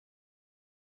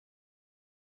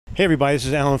Hey everybody, this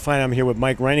is Alan Fine. I'm here with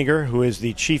Mike Reininger, who is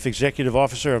the Chief Executive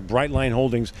Officer of Brightline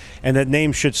Holdings. And that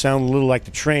name should sound a little like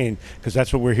the train, because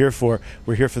that's what we're here for.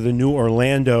 We're here for the new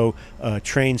Orlando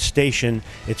train station.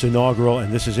 It's inaugural,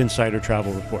 and this is Insider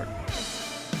Travel Report.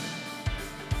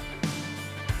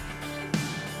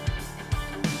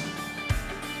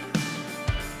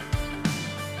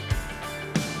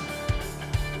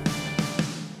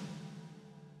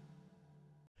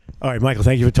 All right, Michael,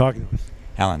 thank you for talking to us.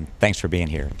 Alan, thanks for being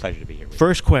here. Pleasure to be here with you.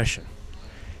 First question.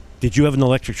 Did you have an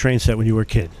electric train set when you were a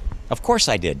kid? Of course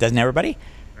I did. Doesn't everybody?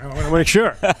 I want to make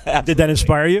sure. Did that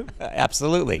inspire you?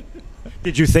 Absolutely.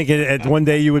 Did you think one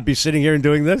day you would be sitting here and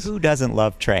doing this? Who doesn't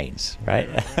love trains, right?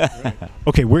 Right.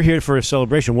 Okay, we're here for a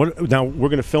celebration. Now, we're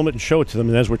going to film it and show it to them,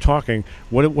 and as we're talking,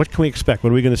 what can we expect? What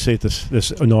are we going to see at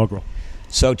this inaugural?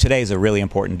 So today is a really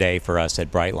important day for us at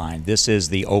Brightline. This is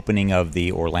the opening of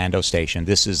the Orlando station.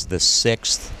 This is the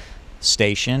 6th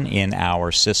station in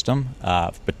our system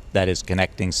that is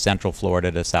connecting Central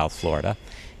Florida to South Florida.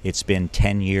 It's been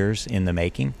 10 years in the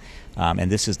making,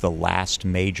 and this is the last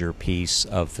major piece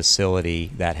of facility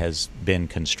that has been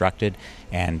constructed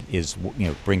and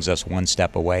brings us one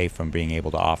step away from being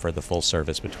able to offer the full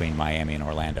service between Miami and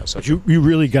Orlando. So but you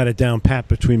really got it down pat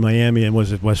between Miami and,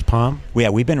 was it West Palm? Yeah,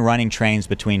 we've been running trains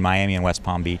between Miami and West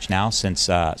Palm Beach now since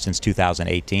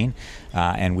 2018,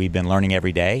 and we've been learning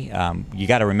every day. You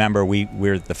got to remember,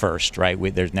 we're the first,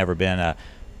 right? There's never been a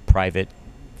private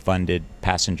funded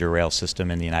passenger rail system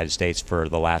in the United States for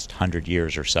the last 100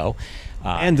 years or so.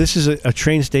 And this is a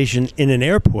train station in an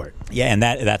airport. Yeah, and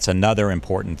that's another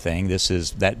important thing. This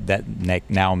is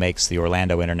that now makes the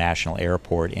Orlando International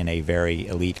Airport in a very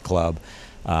elite club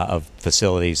of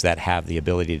facilities that have the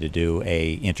ability to do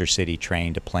a intercity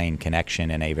train to plane connection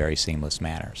in a very seamless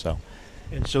manner.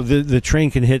 And so the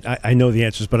train can hit, I know the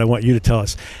answers, but I want you to tell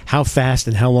us how fast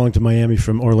and how long to Miami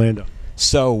from Orlando?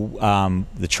 So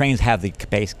the trains have the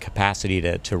capacity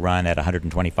to run at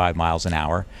 125 miles an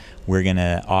hour. We're going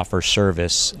to offer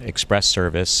service, express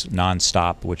service,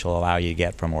 nonstop, which will allow you to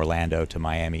get from Orlando to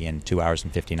Miami in 2 hours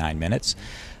and 59 minutes.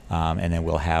 And then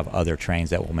we'll have other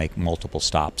trains that will make multiple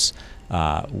stops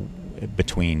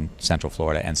between Central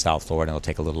Florida and South Florida. It'll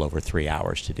take a little over 3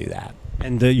 hours to do that.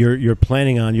 And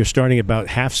you're starting about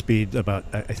half speed, about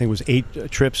I think it was 8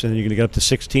 trips, and then you're going to get up to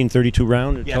 16, 32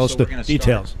 round. Yeah, tell us the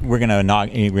details. We're going to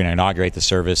inaugurate the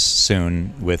service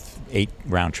soon with 8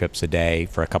 round trips a day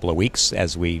for a couple of weeks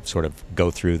as we sort of go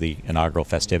through the inaugural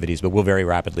festivities. But we'll very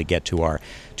rapidly get to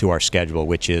our schedule,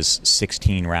 which is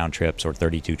 16 round trips or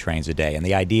 32 trains a day. And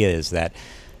the idea is that,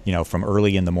 from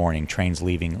early in the morning, trains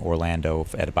leaving Orlando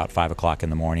at about 5 o'clock in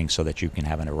the morning so that you can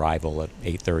have an arrival at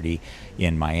 8:30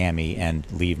 in Miami and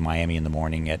leave Miami in the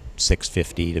morning at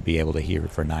 6:50 to be able to hear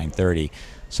for 9:30.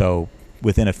 So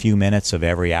within a few minutes of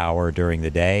every hour during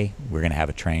the day, we're going to have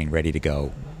a train ready to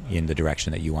go in the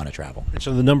direction that you want to travel. And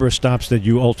so the number of stops that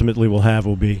you ultimately will have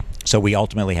will be? So we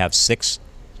ultimately have 6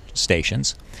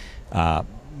 stations,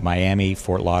 Miami,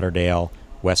 Fort Lauderdale,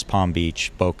 West Palm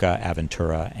Beach, Boca,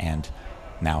 Aventura, and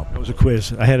now. That was a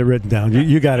quiz. I had it written down.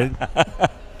 You got it.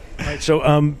 All right, so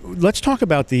let's talk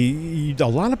about a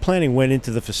lot of planning went into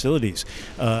the facilities.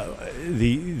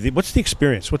 What's the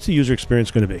experience? What's the user experience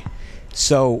going to be?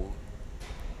 So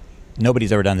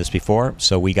nobody's ever done this before,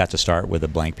 so we got to start with a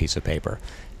blank piece of paper.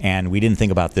 And we didn't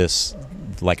think about this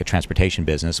like a transportation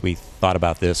business. We thought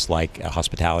about this like a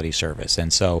hospitality service.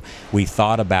 And so we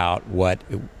thought about what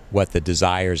the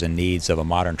desires and needs of a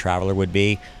modern traveler would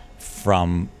be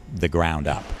from the ground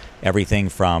up. Everything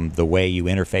from the way you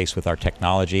interface with our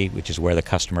technology, which is where the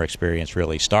customer experience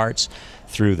really starts,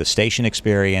 through the station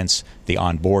experience, the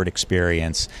onboard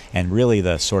experience, and really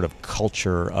the sort of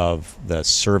culture of the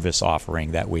service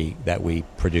offering that we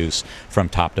produce from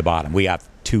top to bottom. We have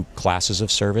 2 classes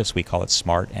of service. We call it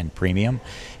Smart and Premium,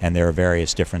 and there are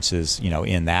various differences,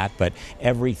 in that. But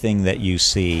everything that you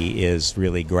see is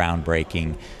really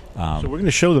groundbreaking. So we're going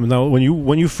to show them now. When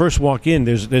you first walk in,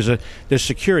 there's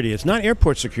security. It's not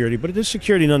airport security, but it is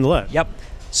security nonetheless. Yep.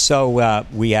 So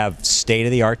we have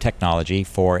state-of-the-art technology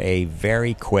for a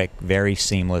very quick, very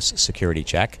seamless security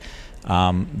check. You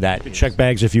can check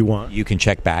bags if you want. You can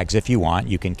check bags if you want.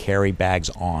 You can carry bags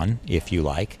on if you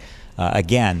like.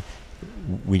 Again,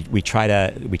 we try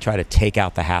to take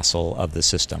out the hassle of the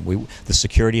system. The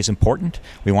security is important.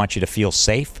 We want you to feel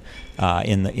safe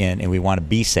and we want to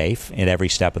be safe in every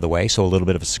step of the way. So a little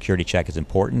bit of a security check is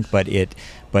important, but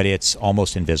it's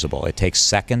almost invisible. It takes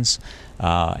seconds,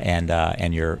 and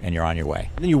you're on your way.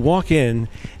 And then you walk in,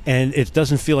 and it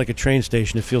doesn't feel like a train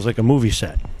station. It feels like a movie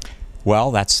set. Well,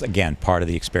 that's again part of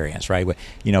the experience, right?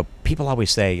 People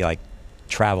always say like,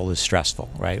 travel is stressful,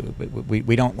 right?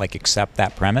 We don't like accept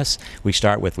that premise. We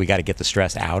start with we got to get the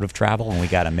stress out of travel, and we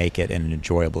got to make it an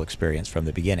enjoyable experience from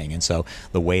the beginning. And so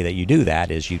the way that you do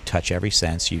that is you touch every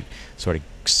sense, you sort of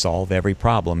solve every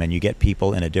problem, and you get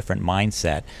people in a different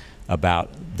mindset about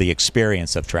the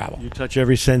experience of travel. You touch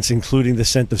every sense, including the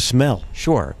scent of smell.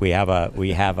 Sure, we get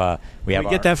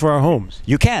that for our homes.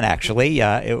 You can actually,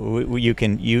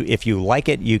 if you like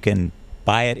it, you can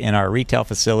buy it in our retail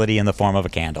facility in the form of a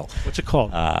candle. What's it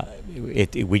called?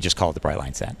 We just call it the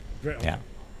Brightline scent. Yeah.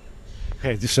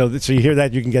 Okay, so you hear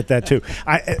that, you can get that too.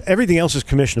 Everything else is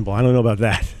commissionable. I don't know about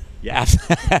that. Yeah,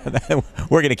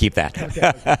 we're going to keep that.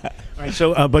 Okay. All right.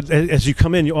 So, but as you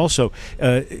come in, you also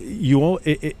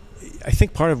I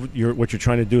think part of what you're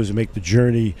trying to do is to make the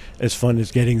journey as fun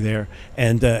as getting there,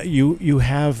 and you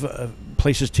have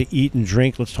places to eat and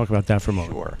drink. Let's talk about that for a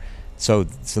moment. Sure. So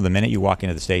the minute you walk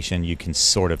into the station, you can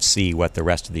sort of see what the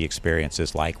rest of the experience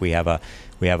is like. We have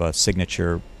a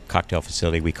signature cocktail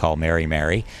facility we call Mary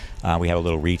Mary. We have a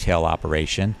little retail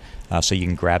operation, so you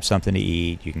can grab something to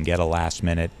eat. You can get a last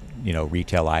minute,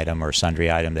 retail item or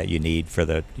sundry item that you need for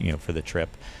the trip,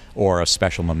 or a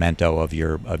special memento of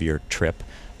your trip.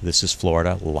 This is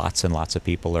Florida. Lots and lots of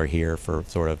people are here for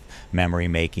sort of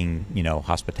memory-making,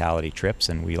 hospitality trips,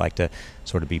 and we like to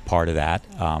sort of be part of that.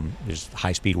 There's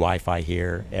high-speed Wi-Fi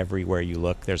here. Everywhere you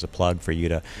look, there's a plug for you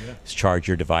to charge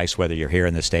your device, whether you're here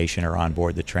in the station or on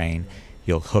board the train.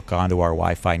 You'll hook onto our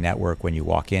Wi-Fi network when you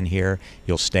walk in here.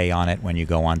 You'll stay on it when you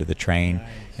go onto the train,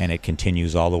 and it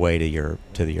continues all the way to your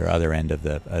other end of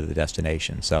the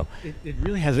destination. So it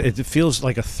really has. It feels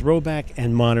like a throwback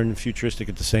and modern and futuristic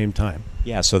at the same time.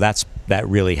 Yeah. So that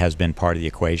really has been part of the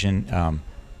equation.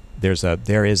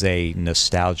 There is a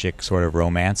nostalgic sort of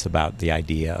romance about the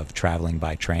idea of traveling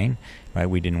by train. Right.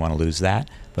 We didn't want to lose that,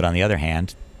 but on the other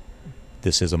hand,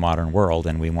 this is a modern world,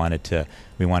 and we wanted to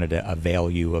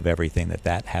avail you of everything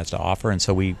that has to offer, and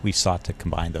so we sought to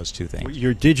combine those two things.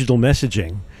 Your digital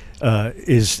messaging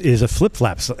is a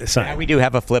flip-flap sign. Yeah, we do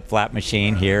have a flip-flap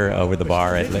machine here over the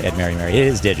bar at Mary Mary. It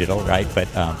is digital, right? But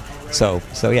so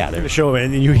yeah, there's a show,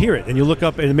 and you hear it, and you look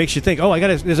up, and it makes you think, oh,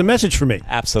 there's a message for me.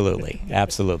 Absolutely.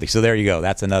 So there you go.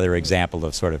 That's another example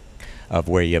of sort of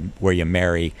where you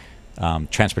marry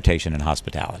transportation and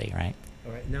hospitality, right?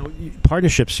 All right. Now,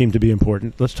 partnerships seem to be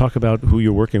important. Let's talk about who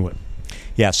you're working with.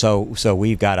 Yeah, so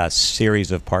we've got a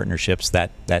series of partnerships.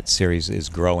 That series is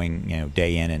growing,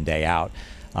 day in and day out.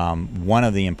 One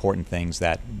of the important things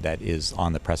that is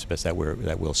on the precipice that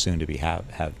we'll soon to be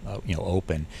have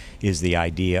open is the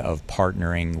idea of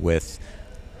partnering with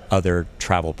other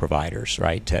travel providers,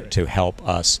 right? To help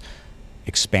us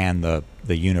expand the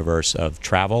universe of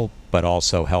travel, but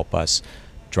also help us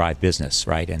drive business,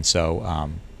 right? And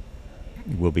so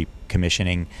we'll be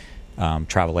commissioning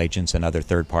travel agents and other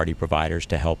third-party providers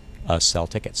to help us sell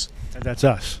tickets. And that's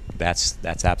us.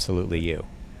 That's absolutely you.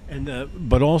 And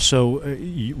but also,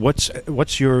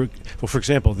 what's your? Well, for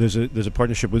example, there's a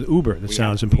partnership with Uber that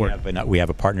sounds important. We have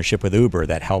a partnership with Uber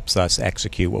that helps us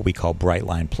execute what we call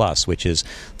Brightline Plus, which is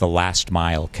the last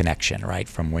mile connection, right,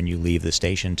 from when you leave the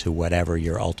station to whatever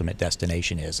your ultimate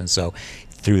destination is. And so,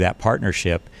 through that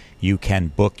partnership, you can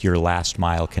book your last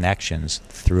mile connections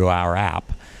through our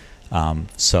app.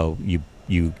 So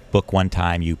you book one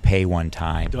time, you pay one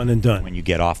time. Done and done. When you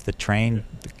get off the train,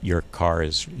 your car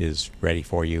is ready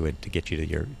for you and to get you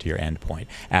to your end point,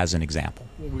 as an example.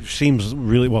 Which seems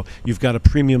really well. You've got a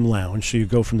premium lounge, so you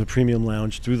go from the premium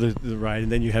lounge through the ride,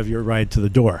 and then you have your ride to the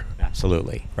door.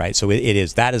 Absolutely, right. So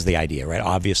that is the idea, right?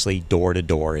 Obviously, door to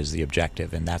door is the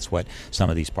objective, and that's what some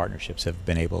of these partnerships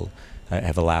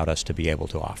have allowed us to be able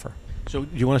to offer. So,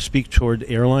 do you want to speak toward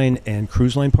airline and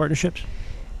cruise line partnerships?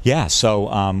 Yeah,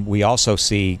 so we also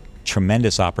see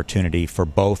tremendous opportunity for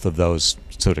both of those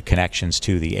sort of connections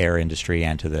to the air industry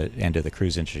and to the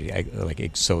cruise industry.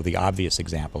 So the obvious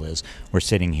example is we're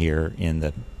sitting here in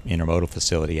the intermodal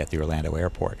facility at the Orlando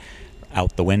airport.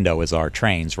 Out the window is our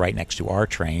trains. Right next to our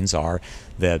trains are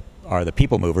the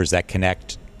people movers that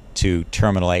connect to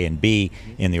Terminal A and B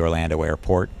in the Orlando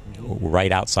airport.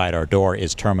 Right outside our door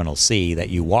is Terminal C that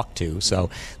you walk to.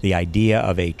 So the idea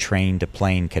of a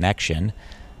train-to-plane connection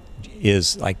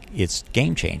is it's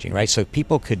game-changing, right? So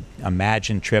people could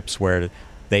imagine trips where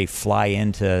they fly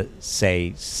into,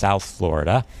 say, South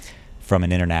Florida from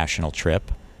an international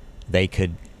trip. They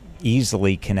could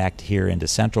easily connect here into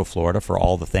Central Florida for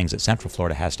all the things that Central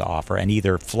Florida has to offer, and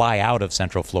either fly out of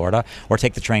Central Florida or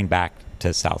take the train back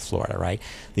to South Florida, right?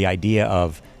 The idea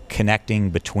of connecting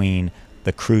between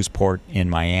the cruise port in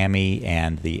Miami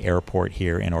and the airport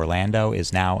here in Orlando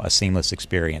is now a seamless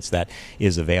experience that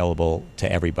is available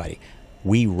to everybody.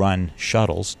 We run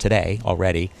shuttles today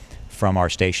already from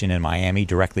our station in Miami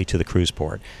directly to the cruise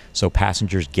port. So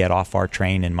passengers get off our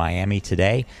train in Miami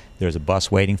today. There's a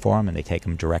bus waiting for them, and they take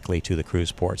them directly to the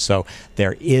cruise port. So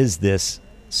there is this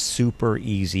super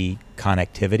easy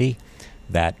connectivity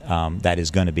that that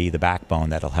is going to be the backbone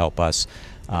that'll help us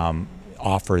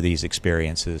offer these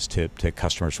experiences to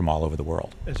customers from all over the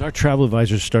world. As our travel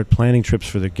advisors start planning trips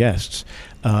for their guests,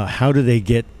 how do they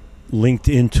get linked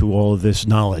into all of this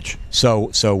knowledge? So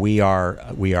we are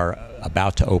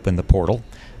about to open the portal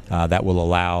that will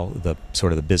allow the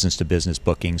sort of the business-to-business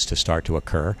bookings to start to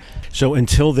occur. So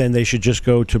until then, they should just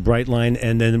go to Brightline,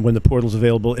 and then when the portal's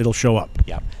available, it'll show up.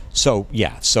 Yeah. So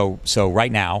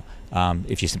right now,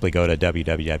 if you simply go to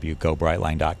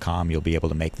www.gobrightline.com, you'll be able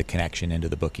to make the connection into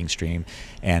the booking stream,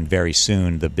 and very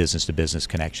soon the business-to-business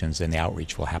connections and the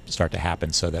outreach will start to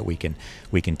happen, so that we can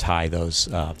tie those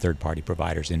third-party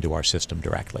providers into our system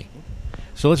directly.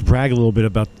 So let's brag a little bit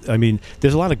about, I mean,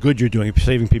 there's a lot of good you're doing,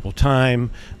 saving people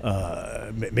time,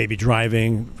 maybe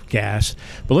driving, gas,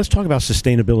 but let's talk about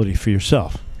sustainability for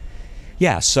yourself.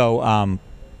 Yeah, so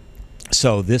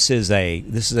this is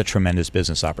a tremendous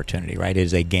business opportunity, right? It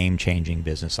is a game-changing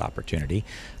business opportunity,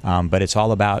 but it's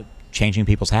all about changing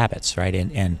people's habits, right?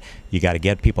 And you got to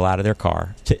get people out of their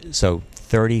car. So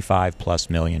 35 plus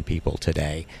million people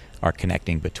today are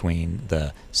connecting between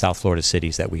the South Florida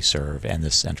cities that we serve and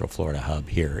the Central Florida hub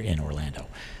here in Orlando.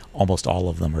 Almost all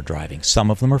of them are driving.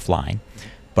 Some of them are flying,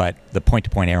 but the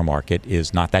point-to-point air market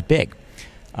is not that big.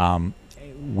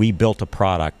 We built a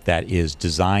product that is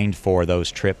designed for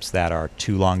those trips that are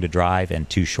too long to drive and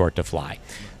too short to fly.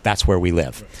 That's where we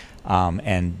live.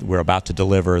 And we're about to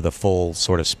deliver the full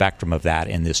sort of spectrum of that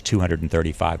in this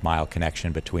 235-mile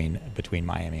connection between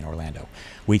Miami and Orlando.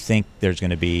 We think there's going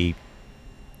to be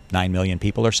 9 million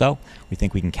people or so. We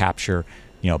think we can capture,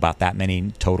 about that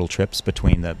many total trips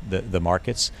between the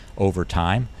markets over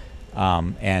time,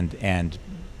 and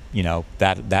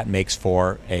that makes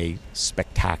for a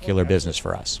spectacular business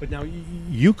for us. But now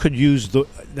you could use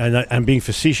and I'm being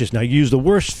facetious now, use the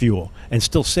worst fuel and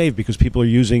still save because people are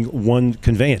using one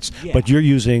conveyance. Yeah. But you're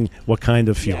using what kind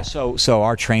of fuel? Yeah, so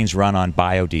our trains run on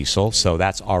biodiesel, so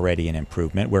that's already an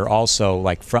improvement. We're also,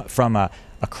 like,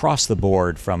 across the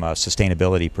board, from a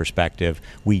sustainability perspective,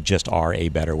 we just are a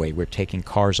better way. We're taking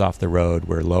cars off the road.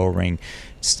 We're lowering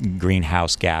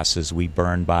greenhouse gases. We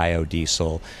burn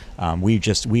biodiesel.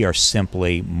 We are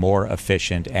simply more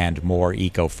efficient and more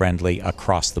eco-friendly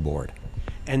across the board.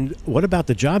 And what about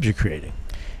the jobs you're creating?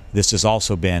 This has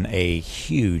also been a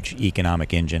huge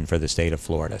economic engine for the state of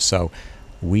Florida. So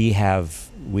we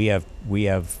have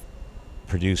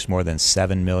produced more than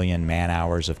 7 million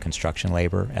man-hours of construction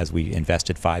labor as we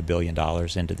invested $5 billion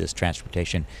into this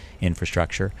transportation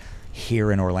infrastructure.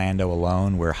 Here in Orlando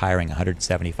alone, we're hiring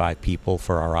 175 people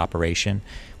for our operation.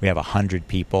 We have 100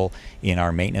 people in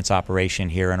our maintenance operation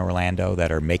here in Orlando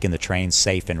that are making the trains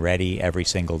safe and ready every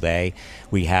single day.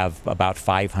 We have about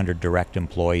 500 direct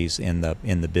employees in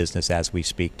the business as we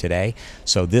speak today.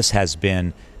 So this has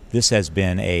been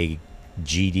a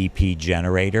GDP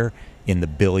generator in the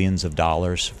billions of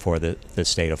dollars for the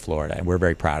state of Florida, and we're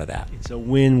very proud of that. It's a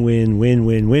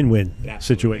win-win-win-win-win-win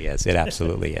situation. Yes, it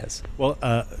absolutely is. Well,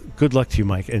 good luck to you,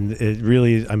 Mike, and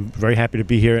I'm very happy to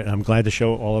be here, and I'm glad to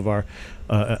show all of our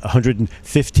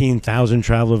 115,000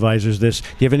 travel advisors this. Do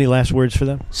you have any last words for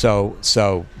them? So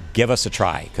give us a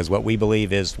try, because what we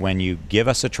believe is when you give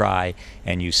us a try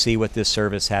and you see what this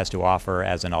service has to offer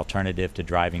as an alternative to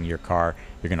driving your car,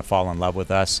 you're going to fall in love with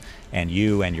us, and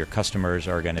you and your customers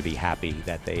are going to be happy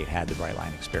that they had the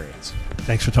Brightline experience.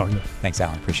 Thanks for talking to us. Thanks,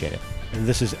 Alan. Appreciate it. And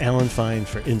this is Alan Fine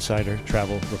for Insider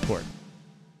Travel Report.